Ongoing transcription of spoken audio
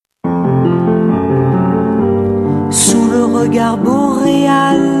regard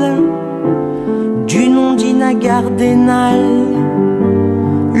boréal d'une ondine gardénale.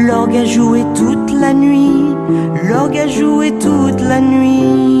 L'orgue a joué toute la nuit, l'orgue a joué toute la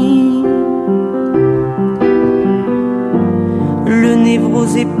nuit. Le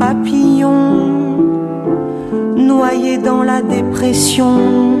névrosé papillon, noyé dans la dépression,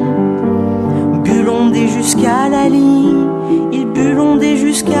 bullondé jusqu'à la lie, il bullondé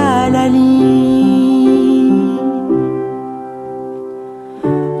jusqu'à la lie.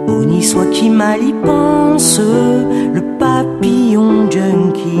 Au niçois qui mal y pense, le papillon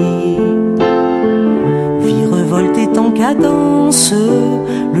junkie vit revolter en cadence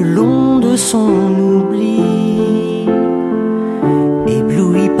le long de son oubli,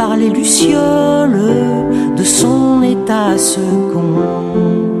 ébloui par les lucioles de son état second.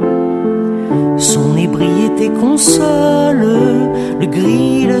 Son ébriété console le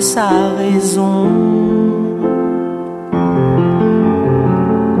gris de sa raison.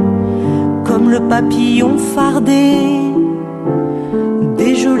 Comme le papillon fardé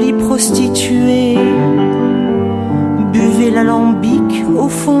des jolies prostituées, buvait l'alambic au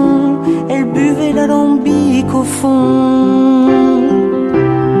fond, elle buvait l'alambic au fond.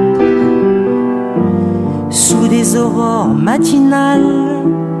 Sous des aurores matinales,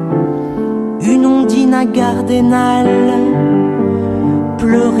 une ondine gardénale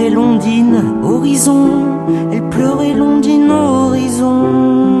pleurait l'ondine horizon, elle pleurait l'ondine horizon.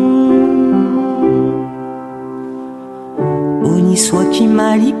 Au niçois qui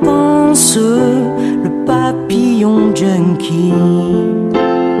mal y pense, le papillon junkie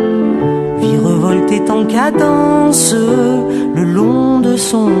vit revolter en cadence le long de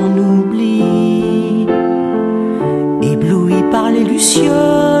son oubli, ébloui par les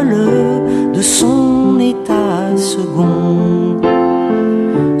lucioles de son état second.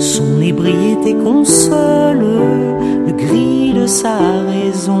 Son ébriété console le gris de sa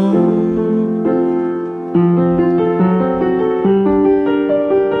raison.